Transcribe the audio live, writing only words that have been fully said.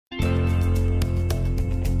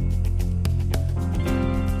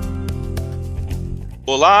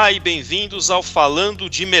Olá e bem-vindos ao Falando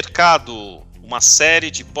de Mercado, uma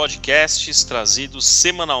série de podcasts trazidos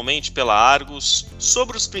semanalmente pela Argos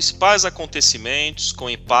sobre os principais acontecimentos com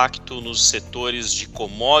impacto nos setores de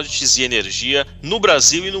commodities e energia no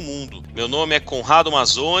Brasil e no mundo. Meu nome é Conrado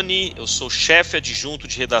Mazzoni, eu sou chefe adjunto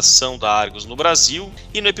de redação da Argos no Brasil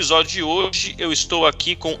e no episódio de hoje eu estou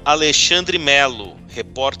aqui com Alexandre Melo,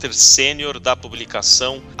 repórter sênior da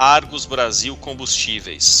publicação Argos Brasil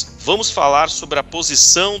Combustíveis. Vamos falar sobre a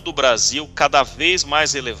posição do Brasil cada vez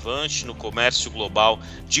mais relevante no comércio global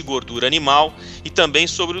de gordura animal e também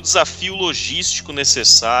sobre o desafio logístico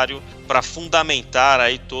necessário para fundamentar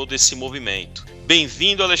aí todo esse movimento.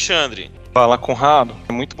 Bem-vindo, Alexandre! Fala, Conrado.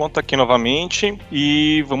 É muito bom estar aqui novamente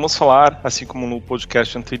e vamos falar, assim como no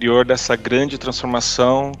podcast anterior, dessa grande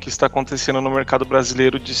transformação que está acontecendo no mercado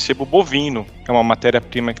brasileiro de sebo bovino. É uma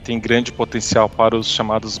matéria-prima que tem grande potencial para os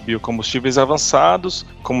chamados biocombustíveis avançados,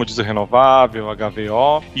 como o diesel renovável,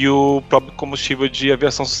 HVO, e o próprio combustível de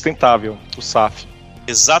aviação sustentável, o SAF.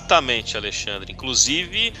 Exatamente, Alexandre.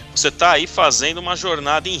 Inclusive, você está aí fazendo uma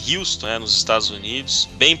jornada em Houston, nos Estados Unidos,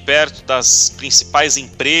 bem perto das principais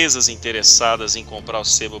empresas interessadas em comprar o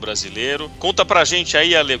sebo brasileiro. Conta pra gente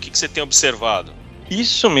aí, Ale, o que você tem observado?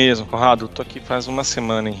 Isso mesmo, Conrado. Estou aqui faz uma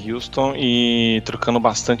semana em Houston e trocando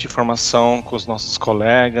bastante informação com os nossos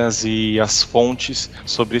colegas e as fontes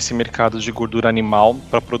sobre esse mercado de gordura animal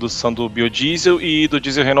para a produção do biodiesel e do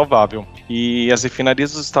diesel renovável. E as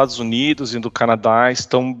refinarias dos Estados Unidos e do Canadá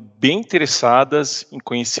estão bem interessadas em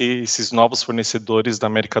conhecer esses novos fornecedores da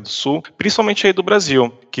América do Sul, principalmente aí do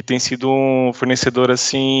Brasil, que tem sido um fornecedor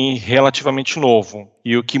assim relativamente novo.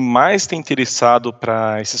 E o que mais tem interessado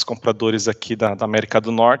para esses compradores aqui da América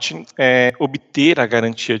do Norte é obter a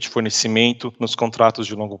garantia de fornecimento nos contratos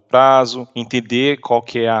de longo prazo, entender qual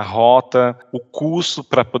que é a rota, o custo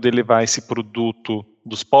para poder levar esse produto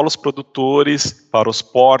dos polos produtores para os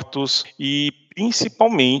portos e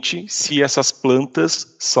principalmente se essas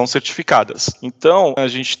plantas são certificadas. Então, a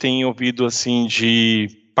gente tem ouvido assim de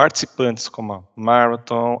participantes como a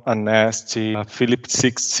Marathon, a Neste, a Phillips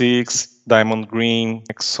 66, Diamond Green,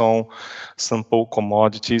 Exxon, Sampo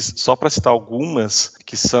Commodities, só para citar algumas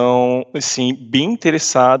que são assim, bem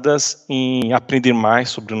interessadas em aprender mais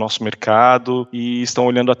sobre o nosso mercado e estão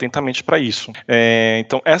olhando atentamente para isso.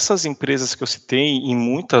 Então, essas empresas que eu citei e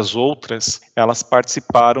muitas outras, elas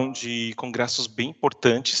participaram de congressos bem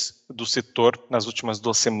importantes do setor nas últimas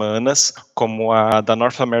 2 semanas, como a da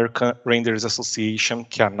North American Renders Association,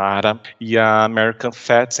 que é a NARA, e a American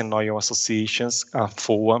Fats and Oil Association, a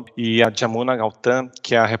FOA, e a Jamuna Gautam,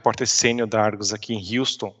 que é a repórter sênior da Argos aqui em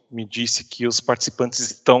Houston, me disse que os participantes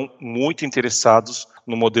estão muito interessados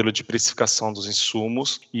no modelo de precificação dos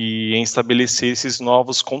insumos e em estabelecer esses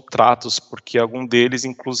novos contratos, porque algum deles,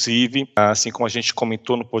 inclusive, assim como a gente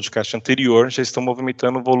comentou no podcast anterior, já estão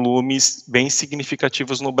movimentando volumes bem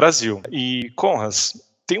significativos no Brasil. E, Conras,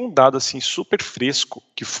 tem um dado assim super fresco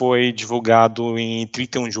que foi divulgado em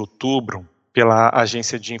 31 de outubro pela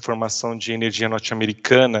Agência de Informação de Energia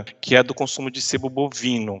norte-americana, que é do consumo de sebo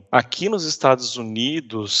bovino. Aqui nos Estados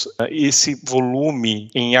Unidos, esse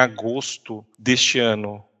volume em agosto deste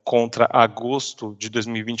ano contra agosto de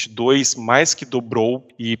 2022, mais que dobrou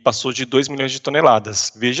e passou de 2 milhões de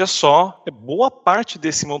toneladas. Veja só, boa parte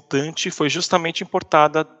desse montante foi justamente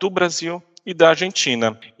importada do Brasil e da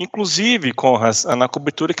Argentina. Inclusive, Conras, na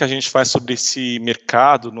cobertura que a gente faz sobre esse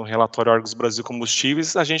mercado no relatório Argos Brasil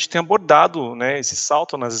Combustíveis, a gente tem abordado, esse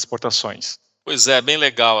salto nas exportações. Pois é, bem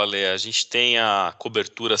legal, Ale. A gente tem a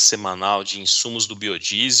cobertura semanal de insumos do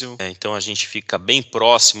biodiesel, então a gente fica bem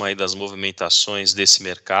próximo aí das movimentações desse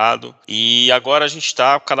mercado e agora a gente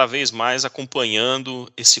está cada vez mais acompanhando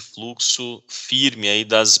esse fluxo firme aí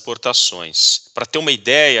das exportações. Para ter uma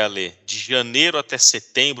ideia, Ale, de janeiro até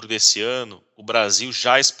setembro desse ano, o Brasil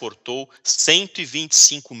já exportou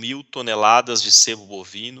 125 mil toneladas de sebo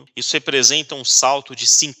bovino. Isso representa um salto de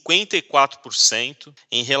 54%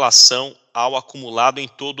 em relação ao acumulado em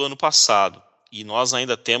todo o ano passado. E nós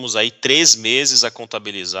ainda temos aí 3 meses a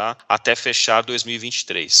contabilizar até fechar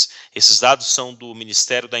 2023. Esses dados são do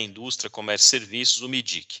Ministério da Indústria, Comércio e Serviços, o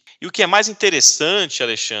MIDIC. E o que é mais interessante,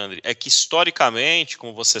 Alexandre, é que historicamente,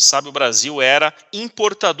 como você sabe, o Brasil era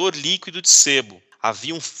importador líquido de sebo.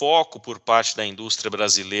 Havia um foco por parte da indústria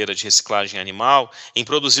brasileira de reciclagem animal em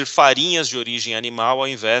produzir farinhas de origem animal ao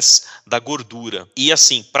invés da gordura. E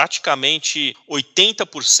assim, praticamente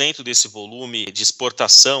 80% desse volume de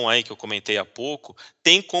exportação aí que eu comentei há pouco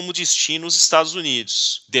tem como destino os Estados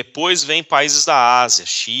Unidos. Depois vem países da Ásia,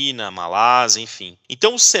 China, Malásia, enfim.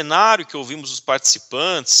 Então o cenário que ouvimos dos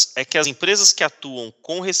participantes é que as empresas que atuam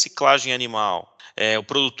com reciclagem animal, o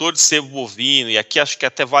produtor de sebo bovino, e aqui acho que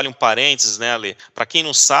até vale um parênteses, né, Ale? Para quem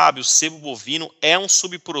não sabe, o sebo bovino é um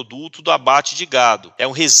subproduto do abate de gado, é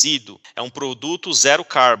um resíduo, é um produto zero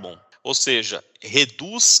carbon, ou seja,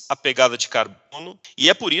 reduz a pegada de carbono e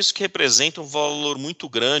é por isso que representa um valor muito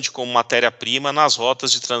grande como matéria-prima nas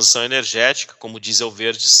rotas de transição energética, como diesel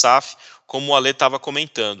verde SAF, como o Ale estava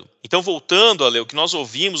comentando. Então, voltando, Ale, o que nós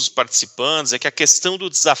ouvimos dos participantes é que a questão do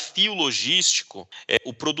desafio logístico,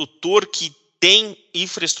 o produtor que tem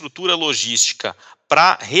infraestrutura logística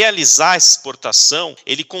para realizar essa exportação,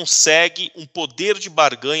 ele consegue um poder de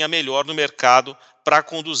barganha melhor no mercado para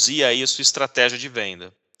conduzir aí a sua estratégia de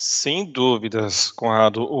venda. Sem dúvidas,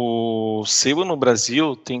 Conrado. O sebo no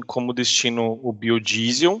Brasil tem como destino o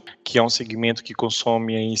biodiesel, que é um segmento que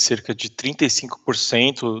consome aí cerca de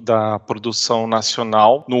 35% da produção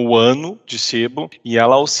nacional no ano de sebo, e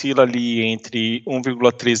ela oscila ali entre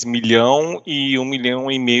 1,3 milhão e 1,5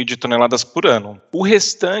 milhão de toneladas por ano. O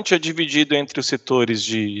restante é dividido entre os setores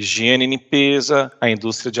de higiene e limpeza, a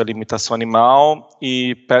indústria de alimentação animal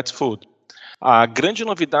e pet food. A grande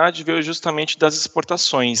novidade veio justamente das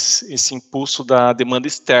exportações, esse impulso da demanda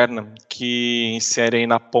externa, que insere aí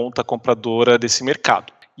na ponta compradora desse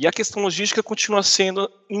mercado. E a questão logística continua sendo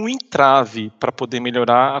um entrave para poder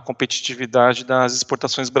melhorar a competitividade das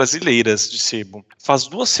exportações brasileiras de sebo. Faz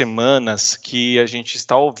 2 semanas que a gente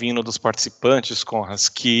está ouvindo dos participantes, Conras,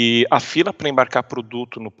 que a fila para embarcar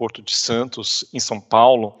produto no Porto de Santos, em São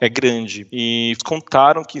Paulo, é grande. E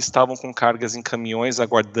contaram que estavam com cargas em caminhões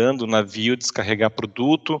aguardando o navio descarregar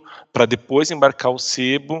produto para depois embarcar o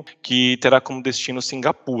sebo, que terá como destino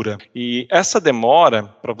Singapura. E essa demora,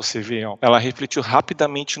 para você ver, ela refletiu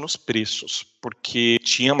rapidamente nos preços, porque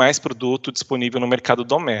tinha mais produto disponível no mercado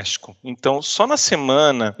doméstico. Então, só na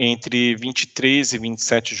semana entre 23 e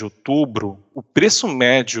 27 de outubro, o preço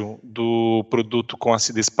médio do produto com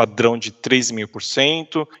acidez padrão de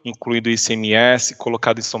 3,5%, incluído o ICMS,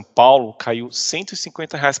 colocado em São Paulo, caiu R$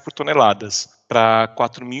 150 por toneladas, para R$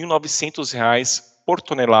 4.900 por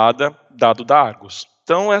tonelada, dado da Argos.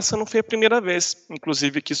 Então, essa não foi a primeira vez,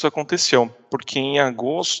 inclusive, que isso aconteceu, porque em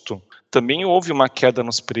agosto também houve uma queda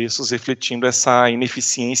nos preços, refletindo essa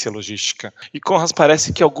ineficiência logística. E, Conras,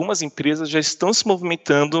 parece que algumas empresas já estão se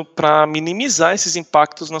movimentando para minimizar esses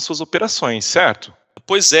impactos nas suas operações, certo?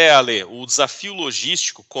 Pois é, Ale, o desafio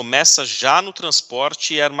logístico começa já no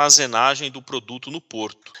transporte e armazenagem do produto no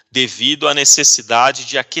porto, devido à necessidade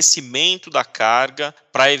de aquecimento da carga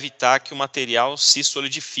para evitar que o material se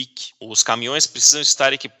solidifique. Os caminhões precisam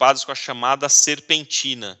estar equipados com a chamada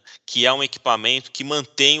serpentina, que é um equipamento que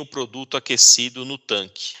mantém o produto aquecido no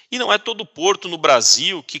tanque. E não é todo porto no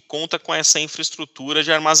Brasil que conta com essa infraestrutura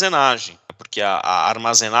de armazenagem, porque a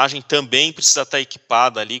armazenagem também precisa estar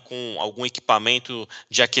equipada ali com algum equipamento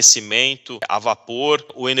de aquecimento a vapor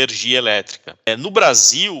ou energia elétrica. No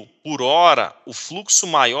Brasil, por hora, o fluxo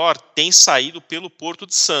maior tem saído pelo Porto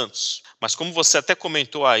de Santos. Mas como você até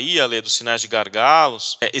comentou aí, Ale, dos sinais de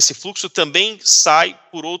gargalos, esse fluxo também sai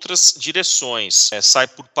por outras direções. Sai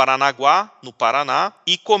por Paranaguá, no Paraná,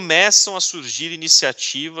 e começam a surgir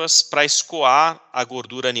iniciativas para escoar a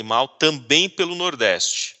gordura animal também pelo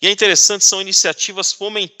Nordeste. E é interessante, são iniciativas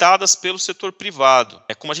fomentadas pelo setor privado.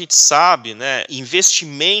 Como a gente sabe, né,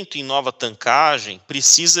 investimento em nova tancagem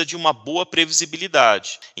precisa de uma boa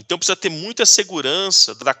previsibilidade. Então precisa ter muita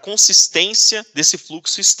segurança da consistência desse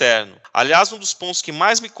fluxo externo. Aliás, um dos pontos que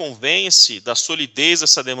mais me convence da solidez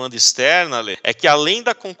dessa demanda externa, Ale, é que além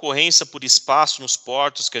da concorrência por espaço nos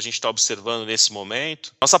portos que a gente está observando nesse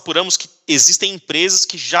momento, nós apuramos que existem empresas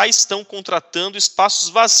que já estão contratando espaços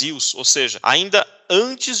vazios, ou seja, ainda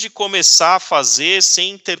antes de começar a fazer,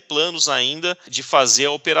 sem ter planos ainda de fazer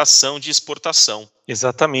a operação de exportação.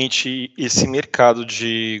 Exatamente, esse mercado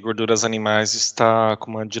de gorduras animais está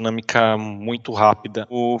com uma dinâmica muito rápida.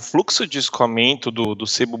 O fluxo de escoamento do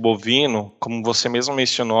sebo bovino, como você mesmo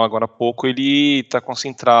mencionou agora há pouco, ele está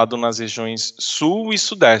concentrado nas regiões sul e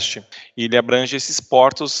sudeste. Ele abrange esses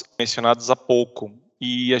portos mencionados há pouco.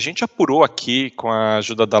 E a gente apurou aqui, com a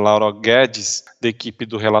ajuda da Laura Guedes, da equipe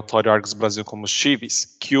do relatório Argos Brasil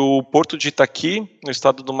Combustíveis, que o porto de Itaqui, no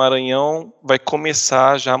estado do Maranhão, vai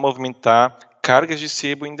começar já a movimentar cargas de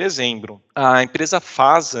sebo em dezembro. A empresa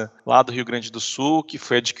FASA, lá do Rio Grande do Sul, que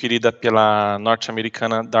foi adquirida pela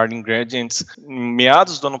norte-americana Darling Ingredients em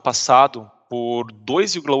meados do ano passado, por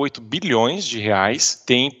 2,8 bilhões de reais,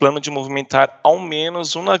 tem plano de movimentar ao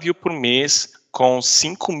menos um navio por mês com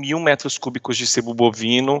 5 mil metros cúbicos de sebo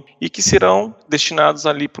bovino e que serão destinados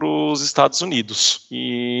ali para os Estados Unidos.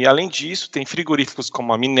 E, além disso, tem frigoríficos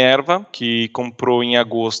como a Minerva, que comprou em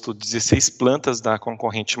agosto 16 plantas da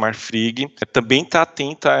concorrente Marfrig. Também está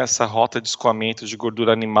atenta a essa rota de escoamento de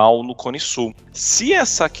gordura animal no Cone Sul. Se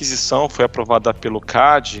essa aquisição foi aprovada pelo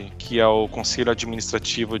CAD, que é o Conselho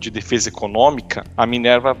Administrativo de Defesa Econômica, a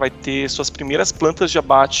Minerva vai ter suas primeiras plantas de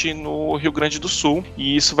abate no Rio Grande do Sul,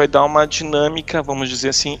 e isso vai dar uma dinâmica, vamos dizer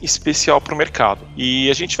assim, especial para o mercado. E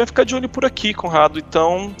a gente vai ficar de olho por aqui, Conrado.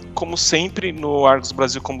 Então, como sempre, no Argos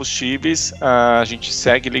Brasil Combustíveis, a gente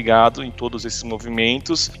segue ligado em todos esses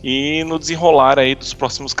movimentos e no desenrolar aí dos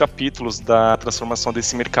próximos capítulos da transformação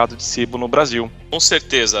desse mercado de sebo no Brasil. Com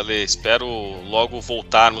certeza, Ale. Espero logo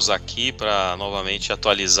voltarmos aqui para novamente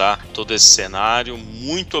atualizar todo esse cenário.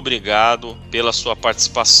 Muito obrigado pela sua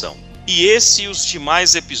participação. E esse e os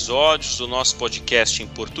demais episódios do nosso podcast em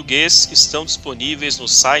português estão disponíveis no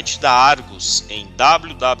site da Argos em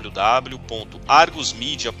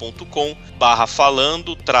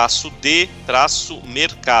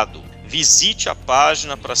www.argosmedia.com/falando-de-mercado. Visite a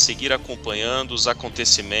página para seguir acompanhando os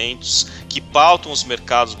acontecimentos que pautam os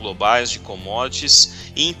mercados globais de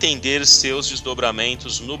commodities e entender seus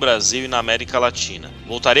desdobramentos no Brasil e na América Latina.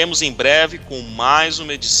 Voltaremos em breve com mais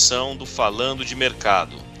uma edição do Falando de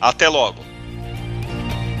Mercado. Até logo!